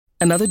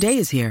Another day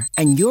is here,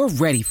 and you're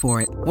ready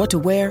for it. What to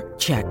wear?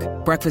 Check.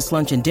 Breakfast,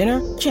 lunch, and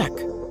dinner? Check.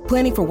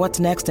 Planning for what's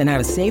next and how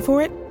to save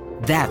for it?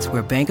 That's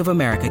where Bank of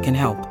America can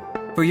help.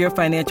 For your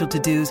financial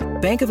to-dos,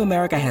 Bank of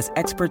America has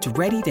experts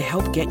ready to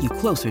help get you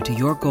closer to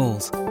your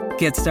goals.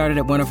 Get started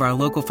at one of our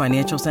local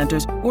financial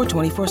centers or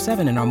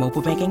 24/7 in our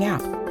mobile banking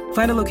app.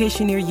 Find a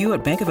location near you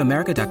at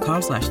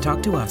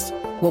bankofamerica.com/talktous.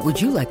 What would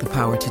you like the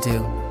power to do?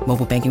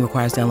 Mobile banking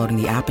requires downloading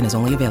the app and is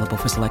only available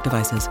for select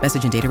devices.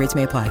 Message and data rates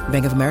may apply.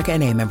 Bank of America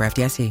N.A., member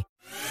FDIC.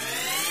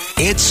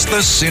 It's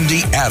the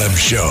Cindy Adams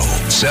Show,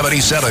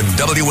 77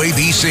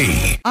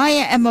 WABC. I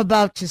am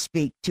about to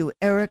speak to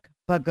Eric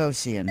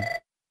Bogosian.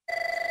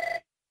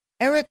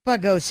 Eric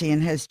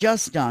Bogosian has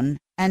just done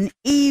An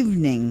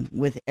Evening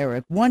with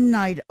Eric, one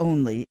night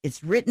only.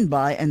 It's written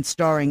by and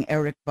starring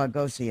Eric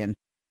Bogosian.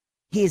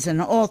 He's an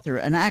author,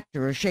 an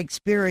actor, a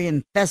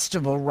Shakespearean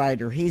festival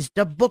writer. He's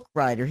the book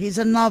writer. He's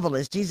a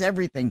novelist. He's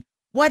everything.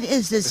 What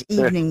is this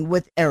evening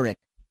with Eric?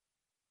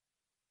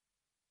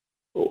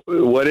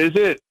 What is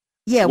it?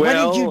 Yeah,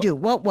 well, what did you do?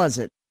 What was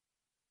it?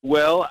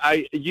 Well,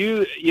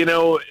 you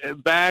know,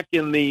 back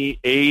in the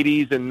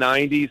 80s and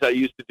 90s, I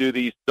used to do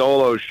these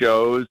solo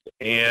shows,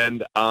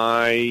 and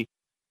I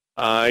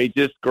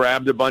just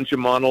grabbed a bunch of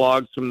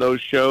monologues from those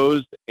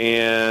shows,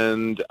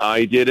 and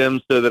I did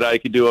them so that I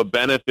could do a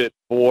benefit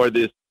for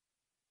this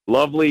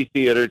lovely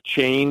theater,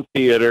 Chain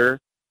Theater,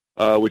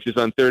 which is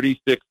on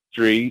 36th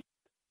Street.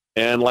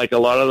 And like a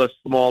lot of the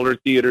smaller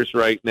theaters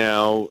right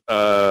now,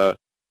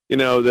 you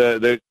know,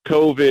 the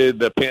COVID,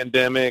 the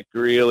pandemic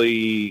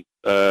really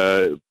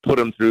put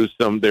them through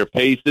their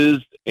paces,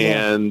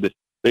 and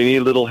they need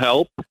a little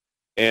help.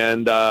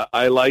 And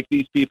I like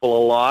these people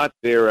a lot.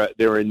 They're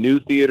a new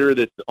theater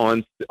that's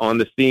on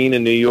the scene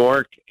in New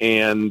York,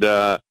 and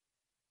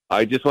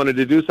I just wanted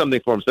to do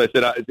something for them. So I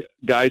said,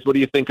 guys, what do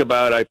you think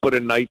about I put a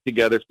night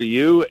together for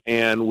you,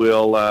 and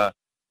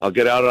I'll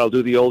get out and I'll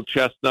do the old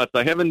chestnuts.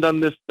 I haven't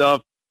done this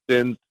stuff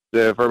since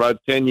for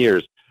about 10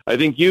 years. I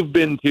think you've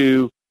been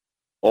to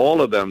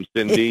all of them,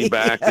 Cindy,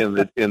 back in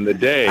the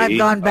day. I've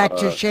gone back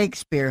to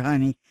Shakespeare,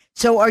 honey.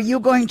 So are you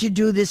going to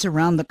do this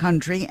around the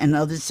country and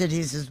other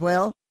cities as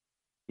well?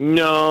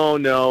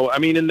 No. I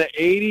mean, in the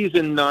 80s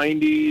and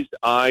 90s,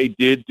 I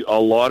did a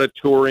lot of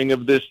touring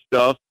of this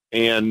stuff.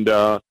 And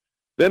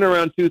then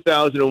around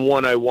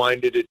 2001, I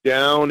winded it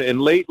down.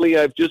 And lately,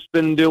 I've just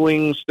been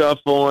doing stuff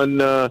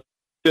on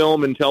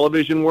film and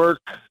television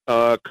work.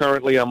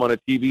 Currently, I'm on a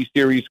TV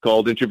series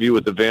called Interview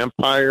with the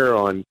Vampire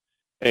on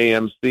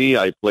AMC.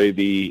 I play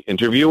the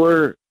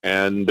interviewer,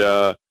 and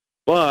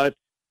but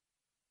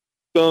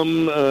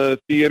some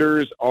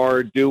theaters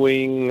are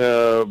doing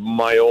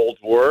my old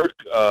work.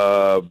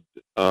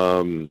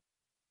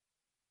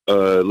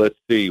 Let's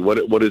see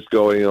what is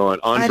going on.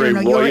 Andre I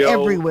don't know.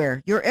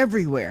 Royo, You're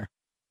everywhere.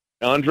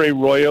 Andre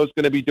Royo is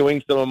going to be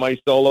doing some of my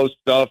solo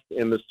stuff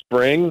in the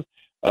spring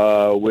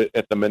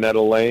at the Minetta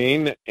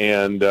Lane,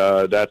 and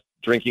that's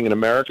Drinking in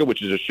America,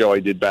 which is a show I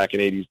did back in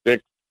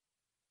 '86.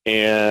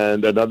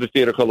 And another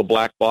theater called the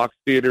Black Box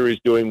Theater is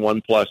doing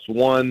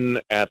 1+1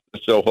 at the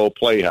Soho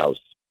Playhouse.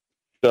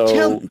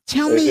 So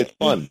tell me, it's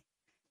fun.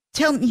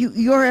 Tell me,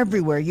 you're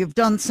everywhere. You've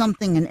done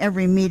something in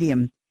every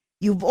medium.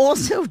 You've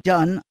also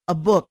done a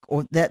book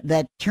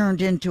that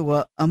turned into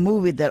a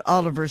movie that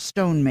Oliver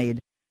Stone made.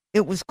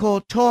 It was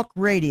called Talk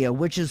Radio,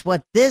 which is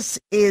what this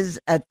is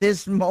at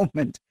this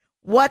moment.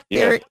 What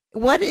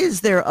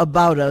is there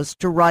about us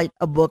to write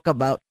a book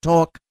about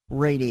talk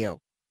radio?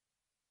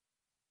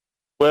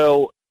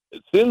 Well,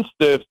 since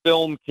the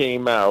film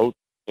came out,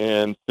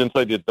 and since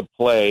I did the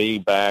play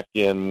back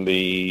in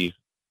I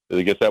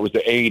guess that was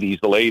the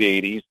 80s, the late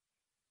 80s,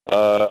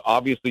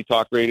 obviously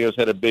talk radio's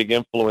had a big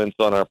influence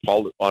on our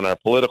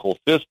political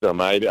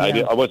system. I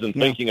wasn't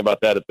thinking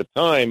about that at the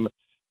time.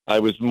 I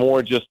was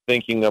more just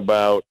thinking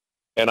about,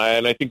 and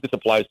I think this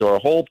applies to our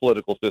whole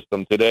political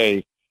system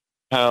today,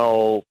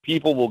 how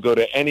people will go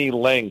to any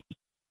length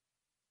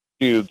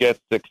to get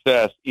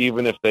success,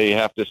 even if they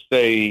have to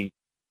say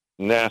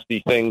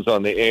nasty things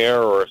on the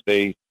air, or if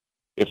they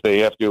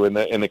have to, in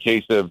the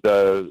case of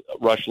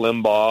Rush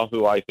Limbaugh,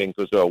 who I think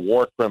was a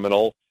war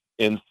criminal,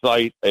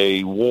 incite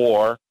a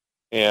war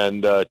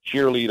and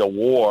cheerlead a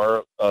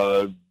war.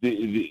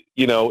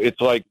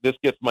 It's like, this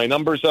gets my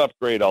numbers up,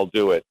 great, I'll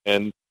do it.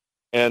 And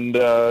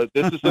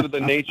this is sort of the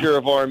nature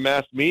of our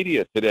mass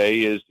media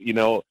today, is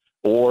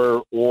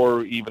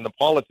or even the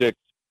politics.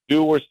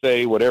 Do or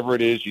say whatever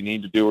it is you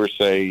need to do or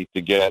say to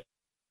get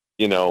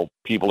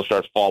people to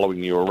start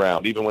following you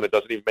around, even when it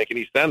doesn't even make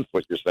any sense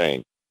what you're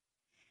saying.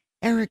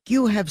 Eric,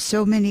 you have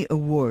so many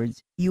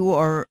awards. You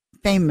are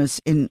famous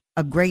in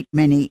a great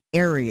many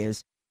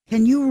areas.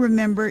 Can you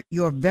remember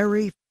your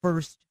very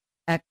first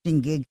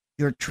acting gig,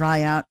 your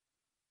tryout,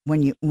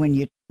 when you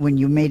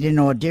made an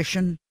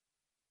audition?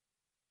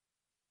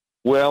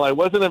 Well, I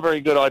wasn't a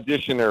very good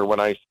auditioner when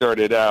I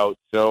started out,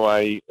 so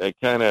I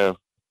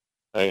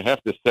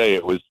have to say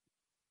it was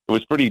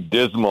pretty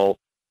dismal.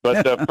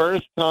 But the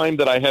first time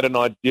that I had an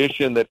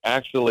audition that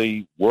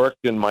actually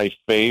worked in my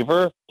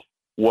favor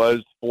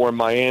was for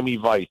Miami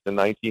Vice in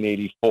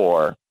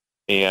 1984.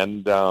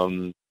 And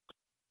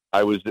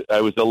I was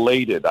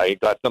elated. I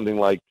got something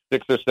like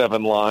 6 or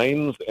 7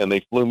 lines, and they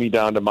flew me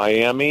down to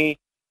Miami,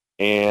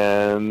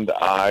 and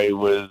I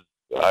was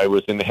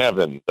in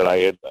heaven that I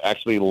had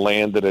actually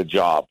landed a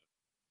job.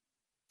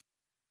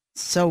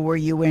 So were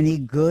you any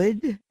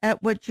good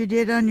at what you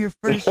did on your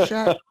first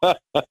shot?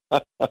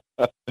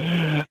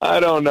 I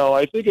don't know.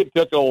 I think it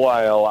took a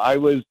while. I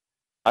was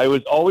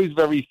always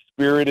very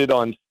spirited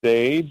on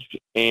stage,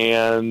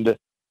 and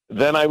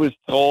then I was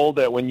told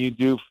that when you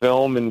do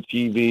film and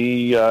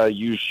TV,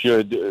 you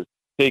should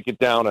take it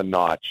down a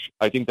notch.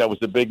 I think that was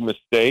a big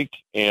mistake,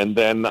 and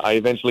then I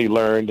eventually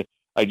learned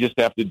I just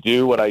have to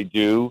do what I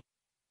do,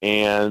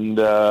 and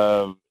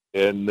let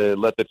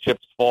the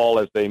chips fall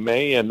as they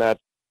may,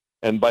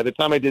 and by the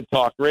time I did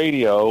talk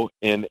radio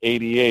in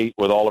 '88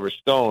 with Oliver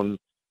Stone,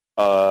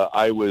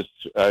 I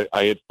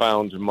had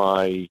found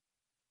my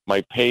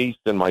pace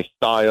and my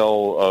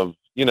style of,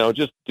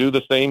 just do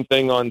the same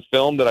thing on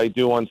film that I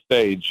do on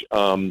stage.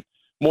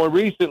 More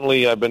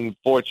recently, I've been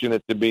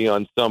fortunate to be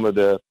on some of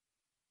the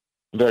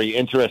very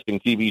interesting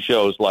TV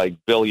shows like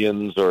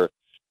Billions or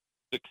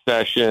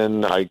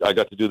Succession. I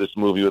got to do this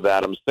movie with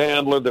Adam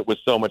Sandler that was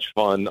so much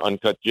fun,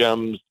 Uncut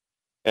Gems,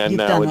 and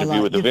now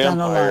Interview with the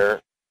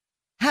Vampire.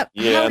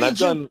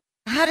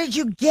 How did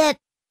you get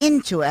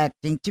into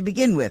acting to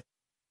begin with?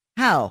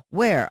 How?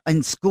 Where?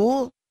 In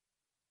school?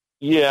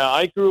 Yeah,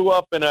 I grew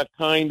up in a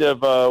kind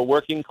of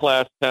working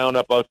class town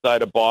up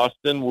outside of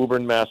Boston,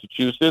 Woburn,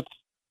 Massachusetts,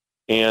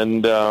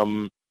 and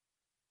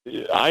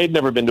I had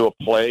never been to a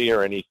play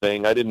or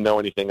anything. I didn't know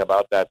anything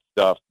about that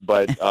stuff,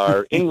 but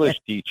our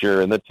English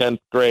teacher in the 10th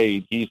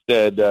grade, he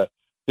said,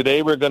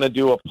 today we're going to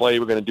do a play.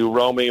 We're going to do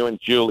Romeo and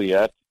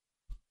Juliet,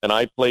 and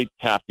I played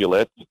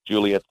Capulet,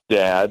 Juliet's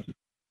dad,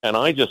 and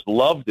I just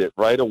loved it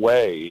right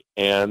away.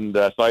 And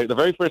so the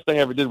very first thing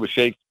I ever did was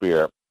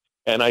Shakespeare.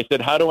 And I said,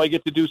 how do I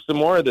get to do some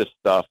more of this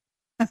stuff?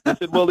 I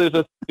said, well, there's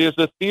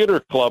a theater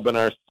club in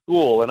our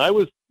school. And I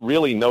was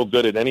really no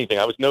good at anything.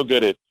 I was no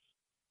good at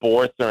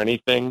sports or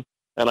anything.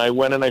 And I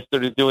went and I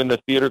started doing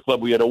the theater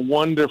club. We had a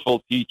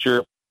wonderful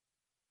teacher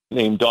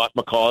named Dot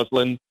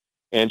McCausland,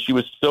 and she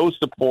was so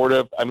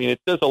supportive. I mean,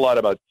 it says a lot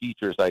about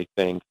teachers, I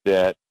think,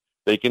 that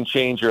they can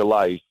change your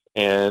life.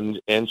 And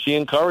she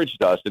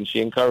encouraged us, and she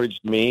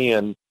encouraged me,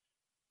 and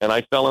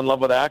I fell in love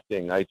with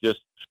acting. I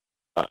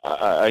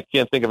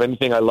can't think of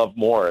anything I love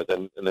more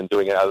than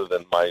doing it, other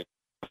than my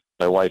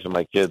wife and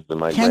my kids and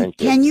my grandkids.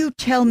 Can you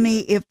tell me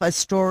if a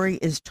story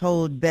is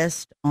told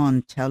best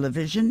on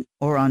television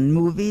or on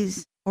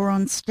movies or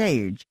on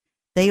stage?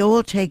 They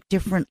all take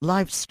different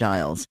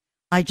lifestyles.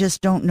 I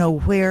just don't know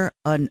where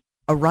a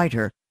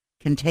writer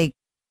can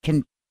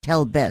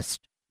tell best.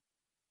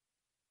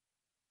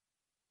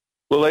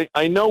 Well,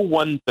 I know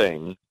one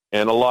thing,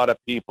 and a lot of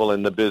people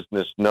in the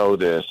business know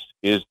this,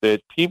 is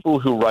that people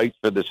who write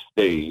for the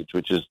stage,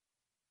 which is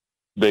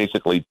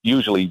basically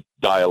usually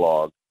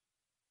dialogue,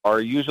 are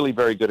usually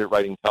very good at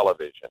writing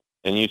television.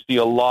 And you see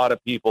a lot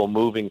of people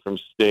moving from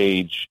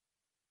stage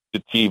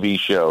to TV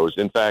shows.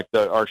 In fact,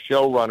 our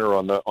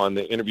showrunner on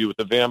the Interview with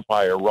the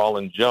Vampire,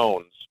 Roland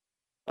Jones,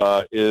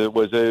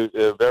 was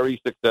a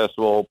very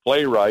successful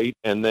playwright,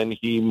 and then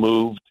he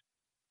moved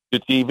to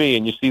TV,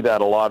 and you see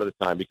that a lot of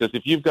the time, because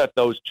if you've got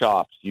those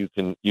chops, you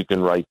can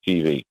write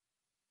TV.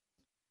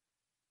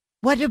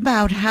 What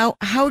about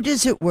how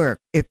does it work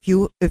if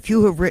you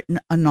have written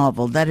a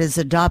novel that is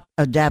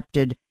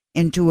adapted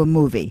into a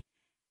movie?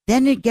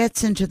 Then it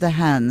gets into the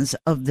hands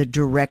of the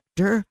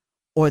director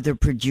or the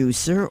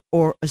producer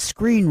or a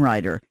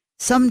screenwriter.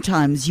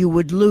 Sometimes you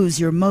would lose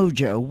your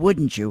mojo,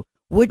 wouldn't you?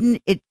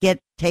 Wouldn't it get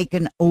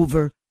taken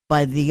over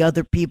by the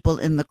other people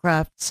in the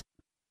crafts?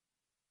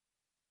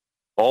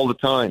 All the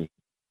time.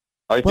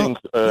 I think.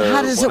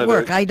 How does it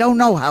work? I don't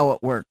know how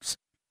it works.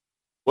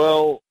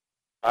 Well,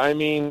 I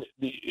mean,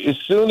 as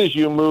soon as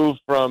you move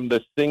from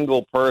the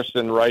single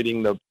person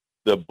writing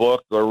the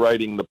book or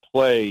writing the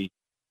play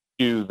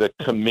to the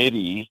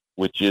committee,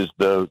 which is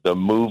the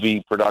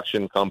movie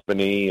production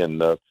company and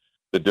the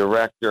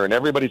director, and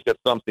everybody's got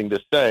something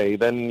to say,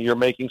 then you're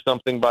making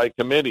something by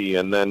committee,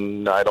 and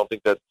then I don't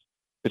think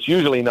it's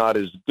usually not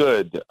as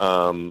good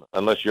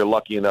unless you're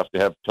lucky enough to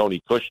have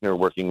Tony Kushner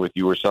working with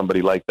you or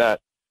somebody like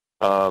that.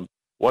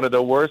 One of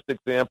the worst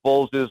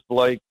examples is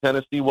like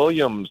Tennessee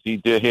Williams.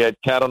 He had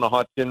Cat on a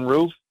Hot Tin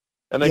Roof,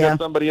 and they got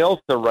somebody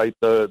else to write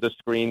the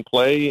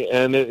screenplay,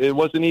 and it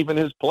wasn't even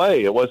his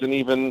play. It wasn't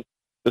even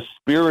the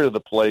spirit of the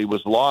play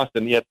was lost,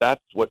 and yet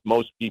that's what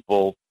most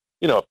people,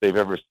 if they've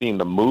ever seen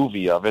the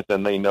movie of it,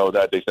 then they know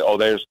that. They say, oh,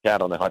 there's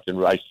Cat on the Hot Tin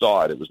Roof. I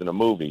saw it. It was in a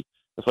movie.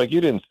 It's like,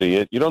 you didn't see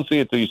it. You don't see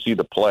it till you see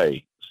the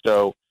play.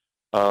 So,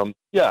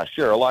 yeah,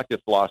 sure, a lot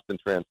gets lost in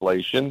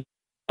translation.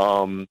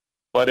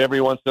 But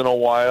every once in a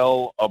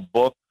while, a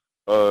book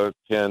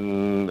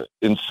can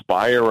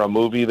inspire a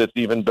movie that's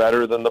even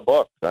better than the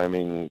book. I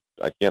mean,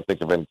 I can't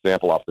think of an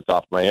example off the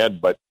top of my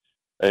head, but,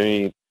 I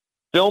mean,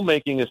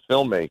 filmmaking is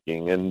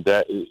filmmaking. And,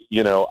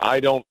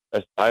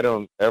 I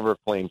don't ever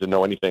claim to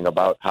know anything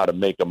about how to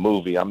make a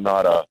movie. I'm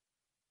not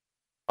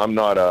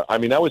I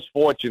mean, I was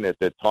fortunate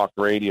that talk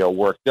radio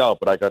worked out,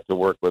 but I got to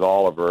work with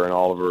Oliver, and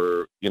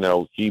Oliver,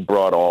 he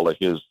brought all of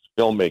his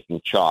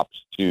filmmaking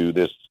chops to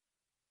this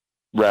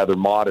rather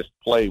modest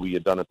play we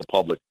had done at the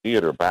Public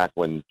Theater back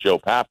when Joe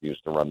Papp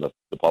used to run the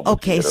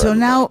Public Theater. Okay, so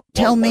now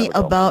tell me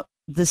about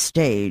the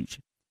stage.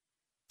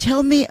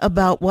 Tell me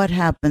about what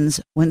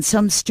happens when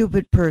some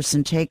stupid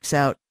person takes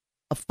out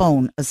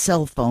a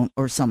cell phone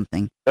or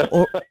something.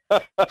 Or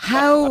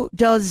how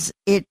does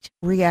it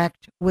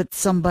react with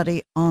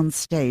somebody on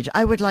stage?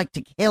 I would like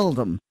to kill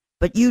them,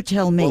 but you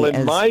tell me. Well,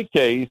 in my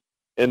case,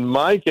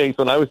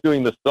 when I was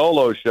doing the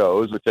solo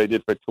shows, which I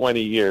did for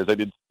 20 years, I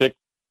did 6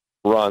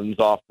 runs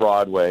off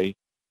Broadway.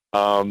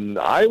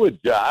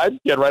 I'd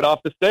get right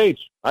off the stage.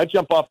 I'd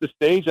jump off the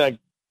stage and I'd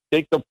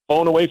take the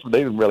phone away from.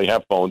 They didn't really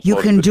have phones. You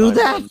can do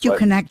that? You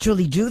can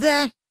actually do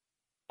that?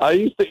 I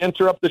used to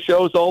interrupt the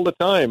shows all the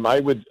time.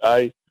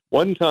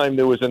 One time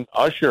there was an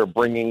usher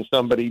bringing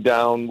somebody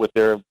down with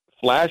their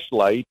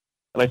flashlight,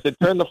 and I said,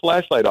 "Turn the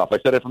flashlight off." I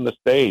said it from the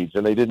stage,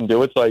 and they didn't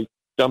do it, so I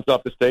jumped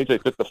off the stage. I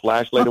took the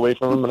flashlight away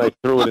from them, and I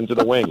threw it into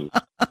the wings.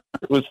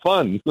 It was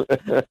fun.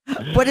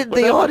 What did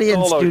the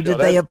audience do? Did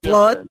they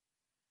applaud?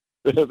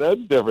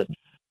 That's different.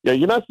 Yeah,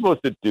 you're not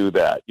supposed to do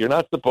that. You're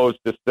not supposed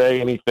to say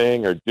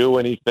anything or do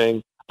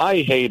anything.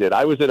 I hate it.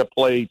 I was at a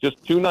play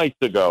just 2 nights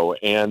ago,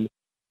 and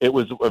it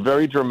was a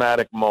very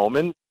dramatic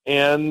moment,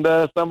 and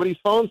somebody's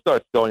phone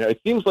starts going. It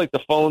seems like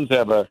the phones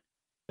have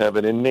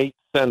an innate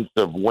sense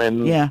of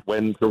when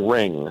to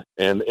ring,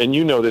 and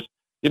you know this.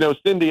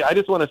 Cindy, I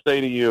just want to say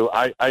to you,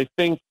 I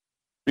think,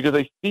 because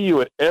I see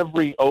you at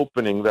every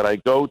opening that I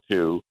go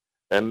to,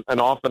 and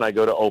often I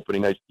go to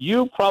opening nights,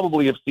 you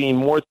probably have seen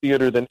more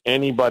theater than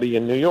anybody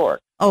in New York.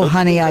 Oh,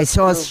 honey, I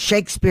saw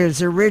Shakespeare's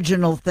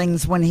original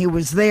things when he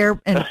was there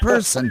in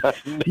person. No,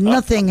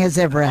 nothing has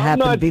ever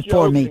happened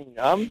before me.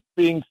 I'm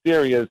being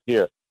serious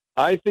here.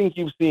 I think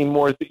you've seen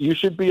more. You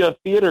should be a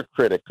theater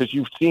critic because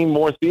you've seen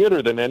more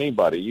theater than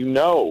anybody. Do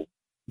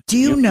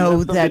you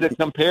know that? To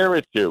compare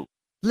it to.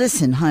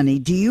 Listen, honey,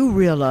 do you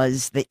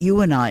realize that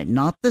you and I,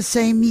 not the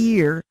same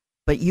year,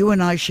 but you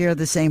and I share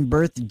the same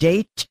birth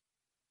date?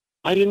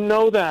 I didn't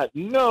know that.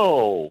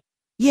 No.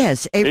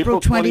 Yes, April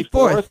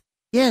 24th.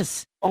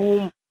 Yes.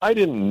 Oh, I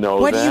didn't know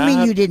that. What do you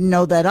mean you didn't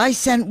know that? I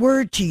sent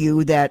word to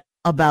you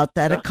about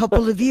that a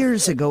couple of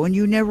years ago, and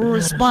you never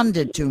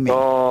responded to me.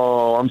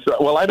 Oh, I'm sorry.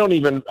 Well, I don't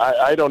even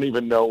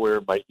know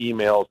where my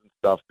emails and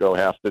stuff go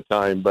half the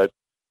time. But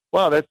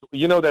that's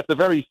a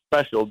very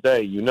special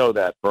day. You know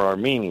that for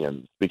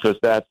Armenians, because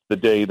that's the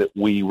day that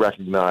we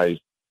recognize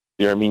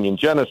the Armenian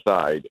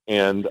genocide.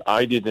 And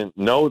I didn't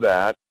know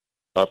that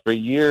for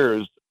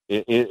years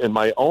in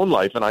my own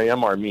life, and I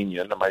am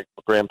Armenian, and my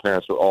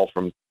grandparents were all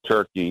from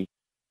Turkey,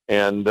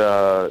 and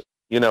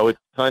it's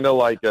kind of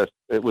like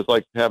it was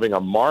like having a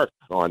mark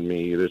on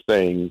me. They're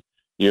saying,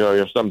 you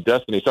have some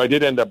destiny. So I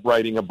did end up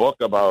writing a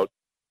book about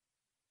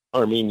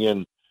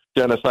Armenian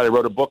genocide. I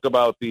wrote a book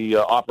about the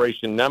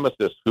Operation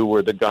Nemesis, who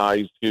were the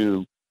guys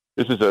who.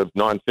 This is a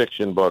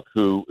nonfiction book.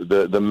 Who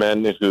the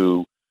men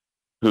who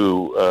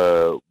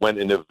went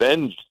and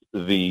avenged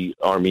the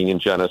Armenian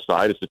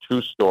genocide. It's a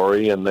true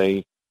story, and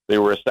they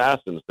were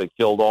assassins. They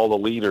killed all the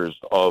leaders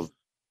of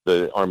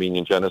the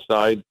Armenian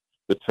genocide,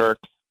 the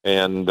Turks,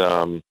 and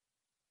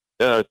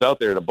it's out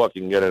there in a book.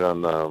 You can get it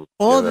on.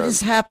 All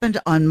this happened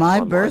on my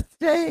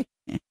birthday?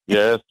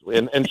 Yes,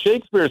 and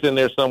Shakespeare's in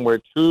there somewhere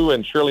too,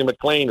 and Shirley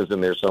MacLaine is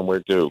in there somewhere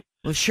too.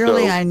 Well,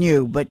 Shirley I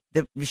knew, but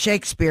the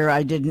Shakespeare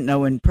I didn't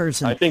know in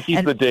person. I think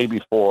he's the day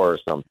before or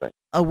something.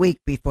 A week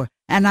before.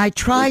 And I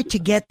tried to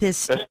get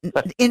this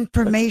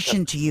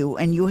information to you,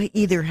 and you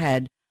either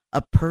had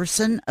a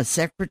person, a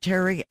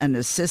secretary, an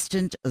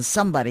assistant,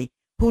 somebody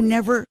who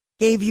never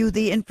gave you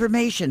the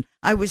information.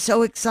 I was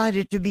so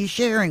excited to be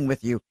sharing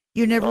with you.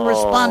 You never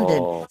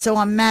responded, so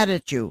I'm mad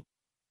at you.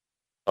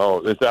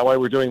 Oh, is that why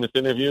we're doing this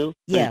interview?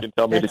 Yeah. So you can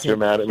tell me that you're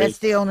mad at me? That's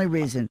the only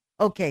reason.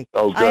 Okay.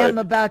 Oh, good. I am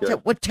about to...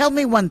 Well, tell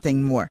me one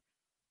thing more.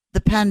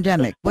 The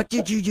pandemic. What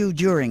did you do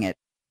during it?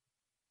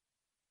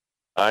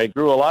 I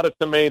grew a lot of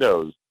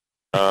tomatoes.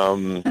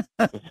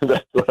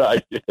 That's what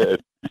I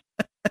did.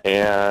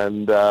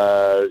 And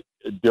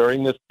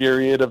during this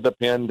period of the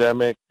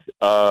pandemic,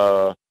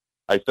 I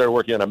started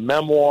working on a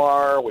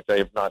memoir, which I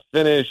have not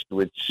finished,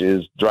 which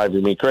is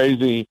driving me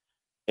crazy.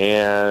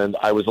 And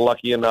I was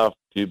lucky enough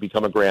to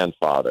become a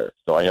grandfather.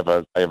 So I have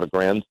a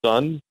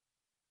grandson,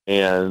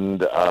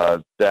 and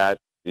that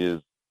is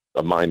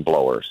a mind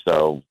blower.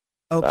 So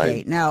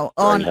okay, now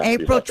on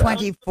April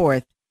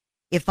 24th,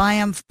 if I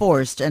am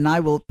forced and I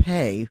will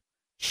pay,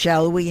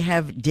 shall we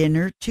have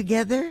dinner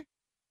together?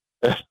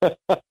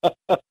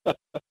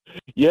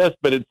 Yes,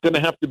 but it's going to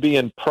have to be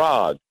in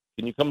Prague.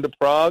 Can you come to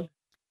Prague?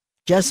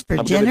 Just for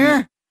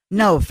dinner?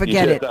 No,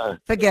 forget it.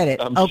 Forget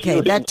it. Okay,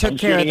 that took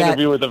care of that.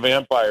 Interview with a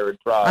vampire in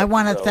Prague. I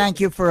want to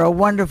thank you for a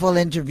wonderful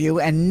interview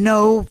and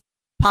no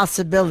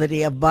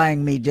possibility of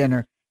buying me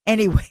dinner.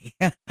 Anyway,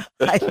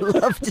 I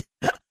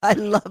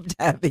loved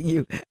having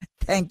you.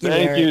 Thank you.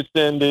 Thank you,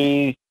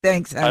 Cindy.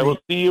 Thanks, honey. I will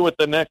see you at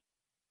the next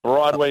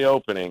Broadway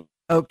opening.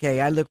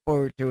 Okay, I look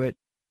forward to it.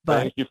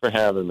 Bye. Thank you for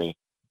having me.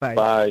 Bye.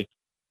 Bye.